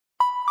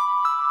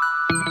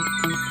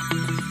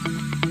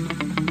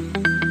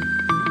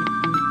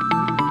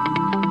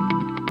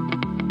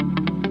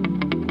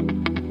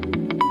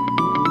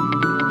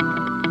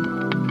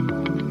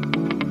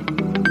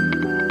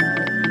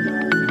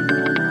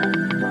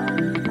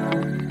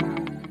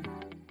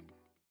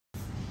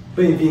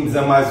Bem-vindos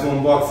a mais um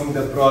unboxing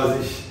da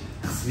Prozis.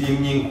 Recebi a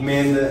minha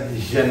encomenda em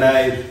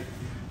janeiro.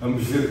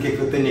 Vamos ver o que é que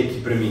eu tenho aqui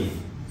para mim.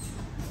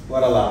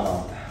 Bora lá,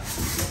 malta.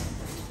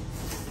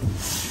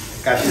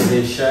 A caixa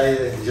bem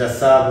cheia, já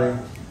sabem.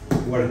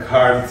 Work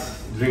hard,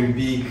 dream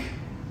big,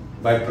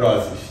 by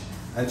Prozis.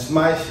 Antes de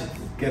mais,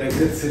 quero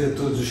agradecer a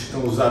todos os que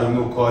estão a usar o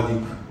meu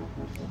código.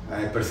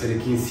 Vai aparecer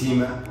aqui em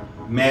cima.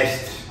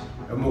 Mestre,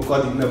 é o meu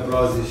código na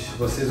Prozis.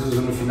 Vocês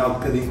usam no final de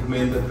cada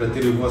encomenda para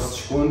terem o vosso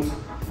desconto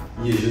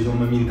e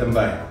ajudam-me a mim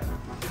também.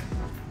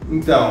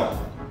 Então,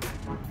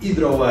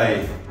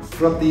 Hydro-Whey,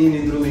 proteína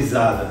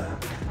hidrolisada,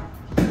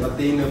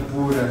 proteína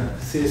pura,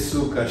 sem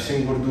açúcar,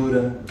 sem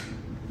gordura,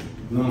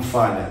 não me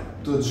falha.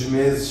 Todos os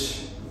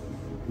meses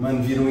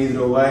mando vir um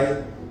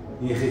Hydro-Whey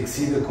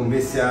enriquecida com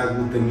BCA,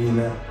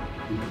 glutamina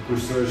e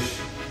precursores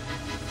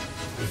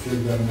de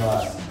fibra de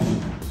amilase.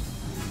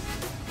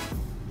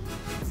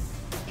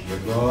 E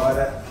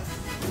agora,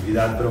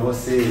 novidade para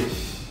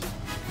vocês.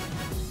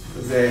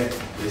 Pois é,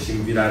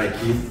 deixem-me virar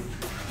aqui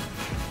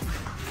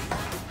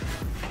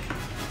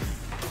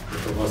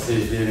para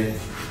vocês verem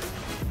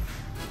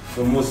o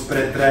famoso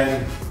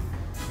pré-treino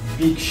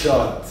Big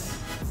Shot.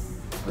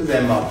 Pois é,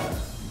 malta,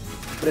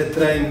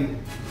 pré-treino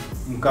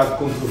um bocado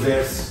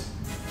controverso,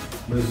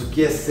 mas o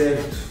que é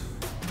certo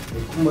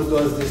é que uma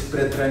dose deste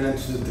pré-treino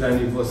antes do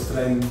treino e o vosso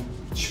treino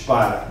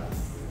dispara.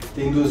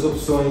 Tem duas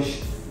opções,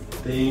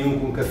 tem um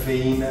com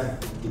cafeína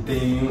e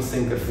tem um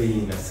sem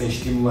cafeína, sem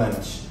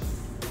estimulantes.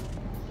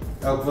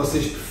 É o que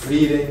vocês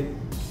preferirem,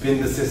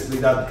 depende da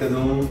sensibilidade de cada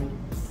um.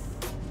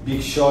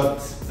 Big Shot,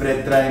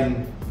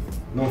 pré-treino,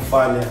 não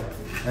falha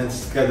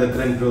antes de cada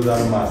treino para eu dar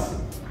o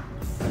máximo.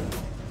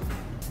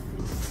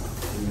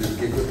 Vamos ver o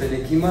que é que eu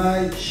tenho aqui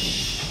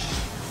mais.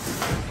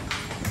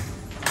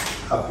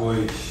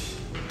 Pois,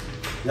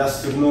 já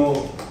se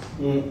tornou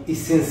um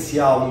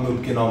essencial no meu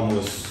pequeno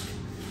almoço.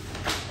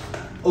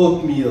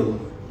 Oatmeal,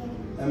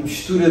 a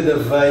mistura de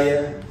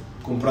aveia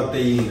com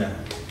proteína.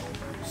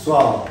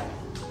 Pessoal,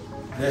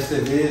 desta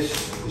vez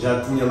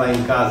já tinha lá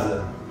em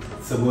casa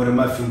sabor a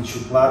muffin de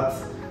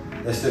chocolate,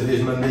 desta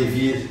vez mandei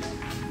vir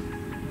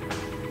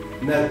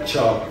Nut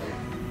Choc,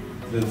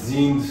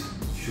 traduzindo,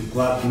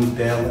 chocolate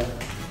Nutella,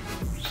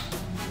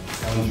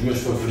 é um dos meus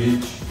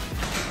favoritos.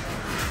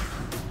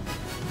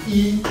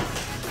 E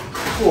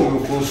como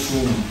eu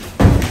consumo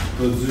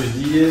todos os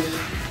dias,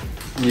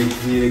 tinha que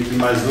vir aqui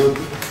mais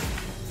outro,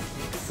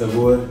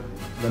 sabor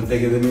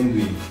manteiga de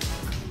amendoim.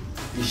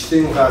 Isto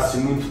tem um rácio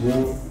muito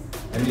bom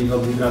a nível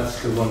de hidratos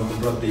de carbono com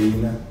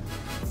proteína.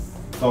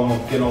 Toma um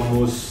pequeno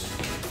almoço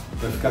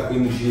para ficar com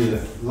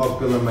energia logo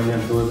pela manhã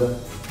toda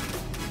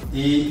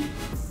e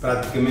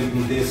praticamente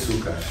não tem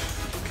açúcar.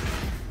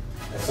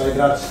 É só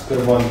hidratos de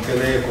carbono de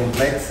cadeia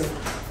complexa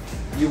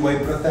e o whey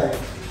protein.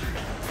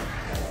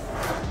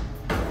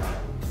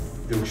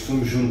 Eu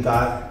costumo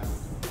juntar,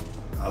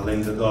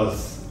 além da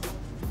dose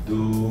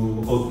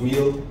do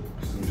oatmeal,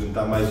 costumo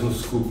juntar mais um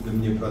scoop da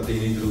minha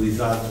proteína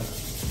hidrolisada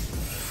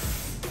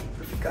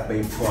para ficar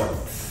bem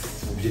forte.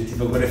 O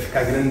objetivo agora é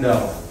ficar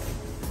grandão.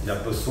 Já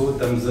passou,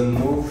 estamos ano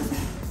novo.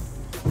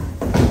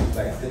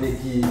 Bem, tenho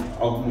aqui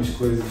algumas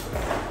coisas.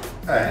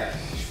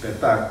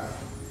 Espetáculo!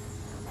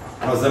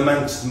 Para os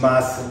amantes de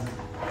massa,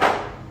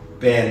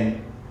 pen.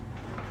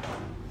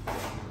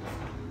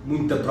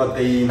 Muita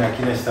proteína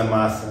aqui nesta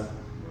massa.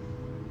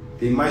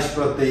 Tem mais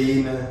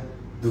proteína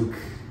do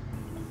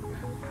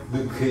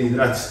que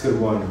hidratos de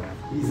carbono.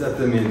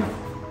 Exatamente.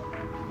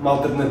 Uma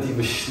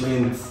alternativa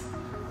excelente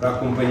para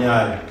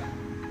acompanhar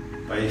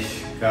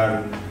peixe,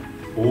 carne,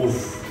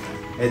 ovo,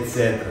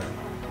 etc.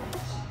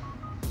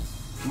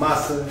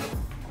 Massa,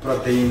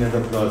 proteína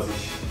da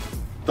Prozis.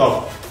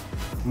 Top!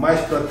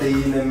 Mais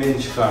proteína,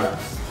 menos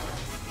carbs.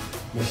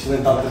 Uma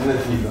excelente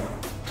alternativa.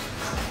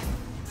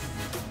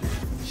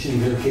 Deixa-me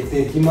ver o que é que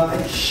tem aqui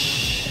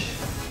mais.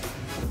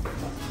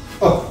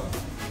 Oh!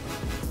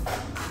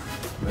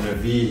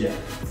 Maravilha!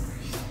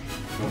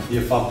 Não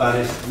podia faltar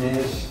este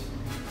mês.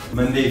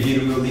 Mandei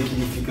vir o meu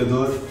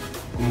liquidificador.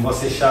 Como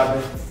vocês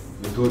sabem,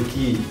 eu estou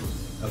aqui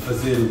a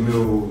fazer o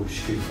meu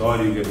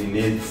escritório,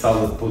 gabinete,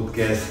 sala de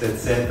podcast,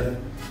 etc.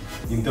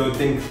 Então eu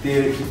tenho que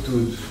ter aqui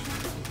tudo.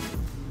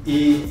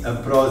 E a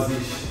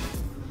Prozis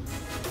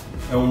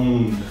é um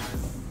mundo.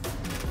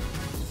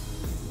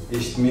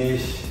 Este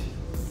mês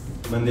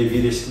mandei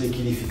vir este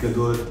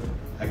liquidificador.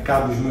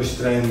 Acabo os meus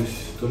treinos,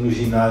 estou no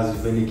ginásio,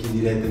 venho aqui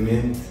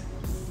diretamente,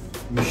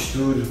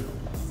 misturo,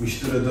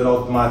 misturador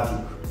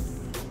automático,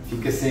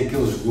 fica sem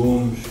aqueles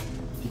gomos,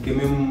 fica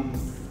mesmo.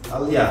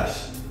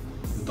 Aliás,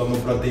 eu tomo a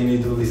proteína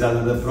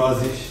hidrolisada da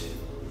Prozis,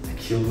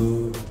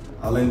 aquilo,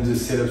 além de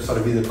ser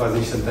absorvida quase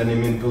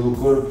instantaneamente pelo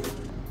corpo,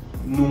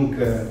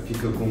 nunca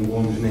fica com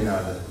gomos nem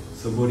nada.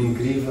 Sabor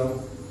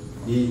incrível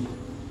e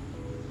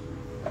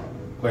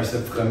com esta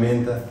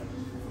ferramenta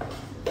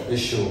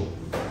deixou.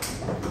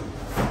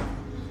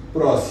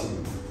 Próximo.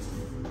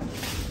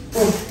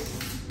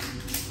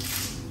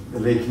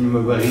 Levei aqui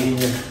numa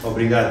barrinha,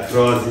 obrigado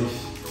Prozis.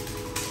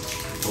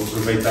 Vou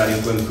aproveitar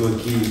enquanto estou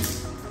aqui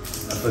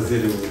a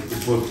fazer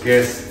o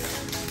podcast,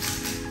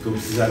 estou a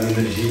precisar de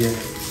energia.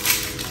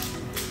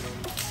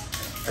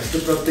 esta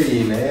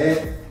proteína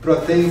é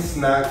protein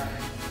snack,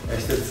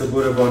 esta de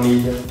sabor a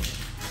baunilha.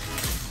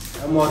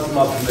 É uma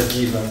ótima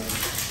alternativa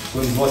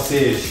quando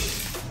vocês,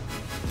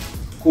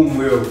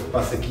 como eu,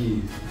 passo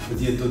aqui o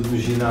dia todo no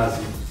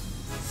ginásio,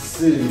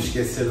 se me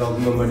esquecer de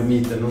alguma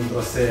marmita, não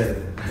trouxer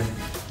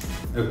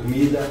a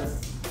comida.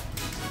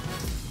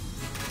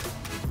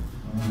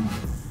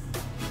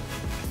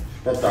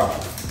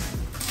 Espetáculo.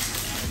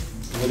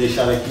 Vou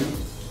deixar aqui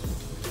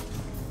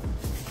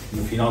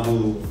no final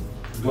do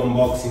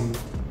unboxing,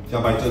 já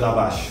vai toda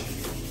abaixo.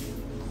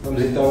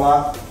 Vamos então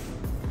lá.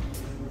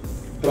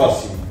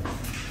 Próximo.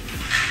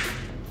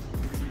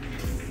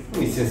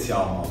 Um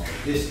essencial, malta.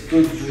 Este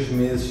todos os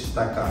meses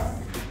está cá.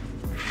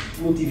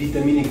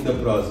 Multivitamínico da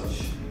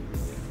Prozis.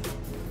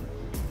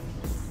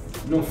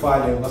 Não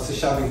falha, vocês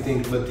sabem que tem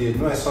que bater.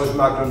 Não é só os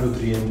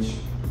macronutrientes.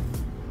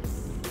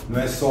 Não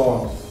é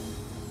só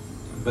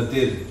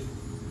bater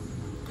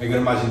a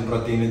gramagem de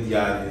proteína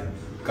diária,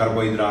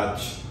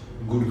 carboidratos,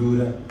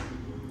 gordura.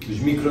 Os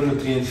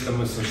micronutrientes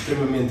também são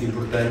extremamente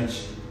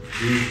importantes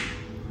e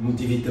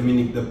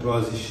multivitamínico da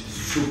Prozis,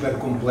 super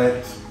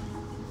completo,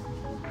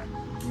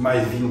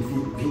 mais 20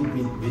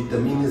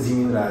 vitaminas e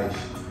minerais.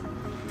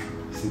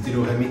 Sentir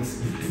o remix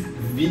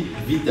de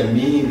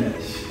vitaminas.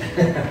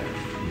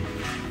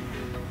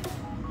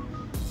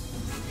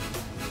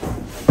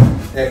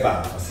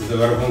 Epá, vocês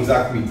agora vão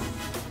gozar comigo.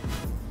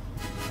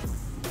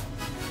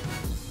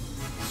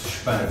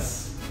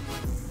 Suspense.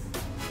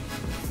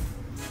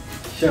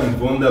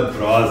 Shampoo da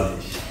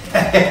Prozis.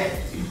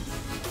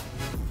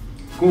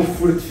 Com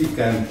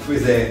fortificante,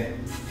 pois é,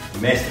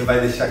 Mestre vai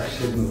deixar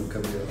crescer de novo o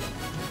cabelo.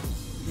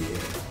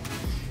 Yeah.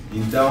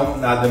 Então,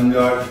 nada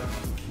melhor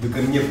do que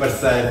a minha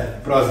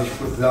parceira Prozis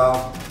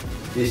Portugal,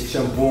 este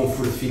shampoo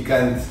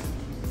fortificante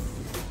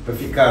para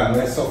ficar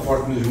não é só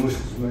forte nos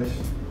músculos, mas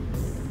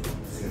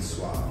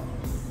sensual.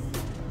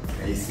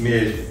 É isso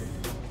mesmo.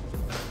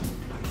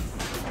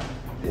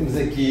 Temos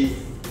aqui,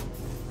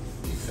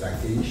 o que será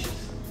que é isto?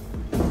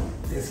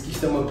 Penso que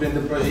isto é uma prenda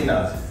para o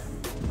ginásio.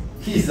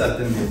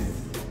 Exatamente.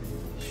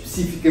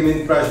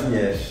 Especificamente para as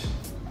mulheres.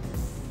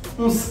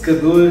 Um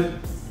secador,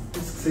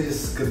 penso que seja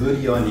secador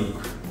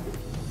iónico.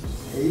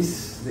 É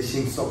isso?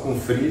 Deixem-me só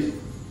conferir.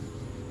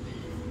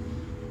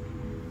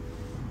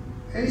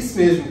 É isso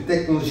mesmo,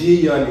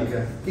 tecnologia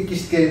iónica. O que é que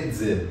isto quer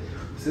dizer?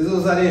 Vocês a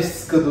usarem este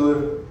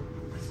secador,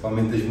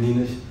 principalmente as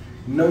meninas,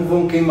 não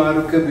vão queimar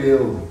o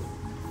cabelo.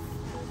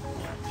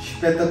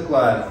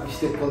 Espetacular,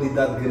 isto é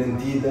qualidade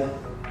garantida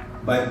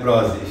by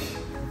Prozis.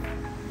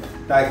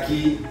 Está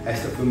aqui,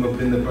 esta foi uma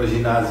prenda para o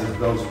ginásio,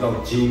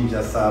 Belt Gym,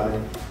 já sabem,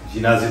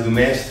 ginásio do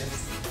Mestre.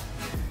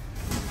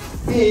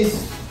 E é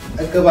isso,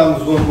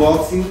 acabamos o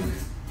unboxing.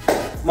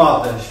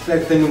 Malta,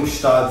 espero que tenham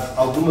gostado.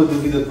 Alguma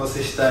dúvida que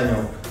vocês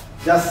tenham,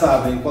 já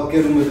sabem,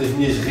 qualquer uma das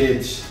minhas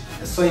redes,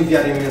 é só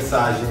enviarem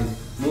mensagem.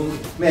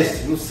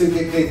 Mestre, não sei o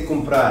que é de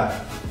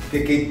comprar, o que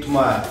é de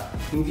tomar.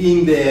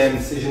 Enviem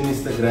DM, seja no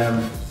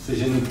Instagram,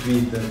 seja no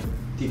Twitter,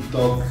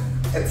 TikTok,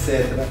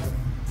 etc.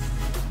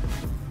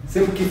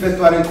 Sempre que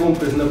efetuarem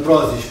compras na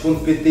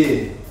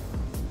Prozis.pt,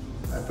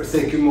 vai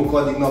aparecer aqui o meu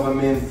código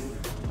novamente,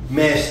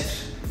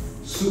 Mestre,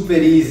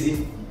 super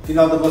easy,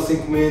 final da vossa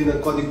encomenda,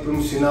 código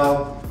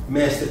promocional,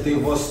 Mestre, tem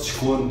o vosso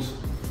desconto.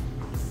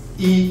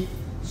 E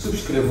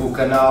subscrevam o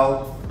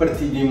canal,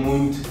 partilhem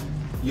muito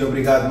e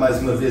obrigado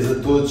mais uma vez a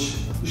todos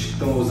os que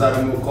estão a usar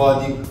o meu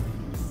código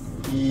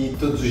e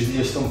todos os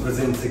dias estão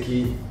presentes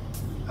aqui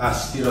a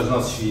assistir aos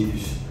nossos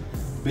vídeos.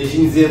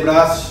 Beijinhos e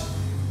abraços.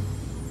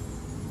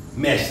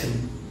 Mestre.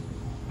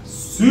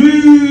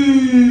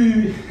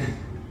 Sim!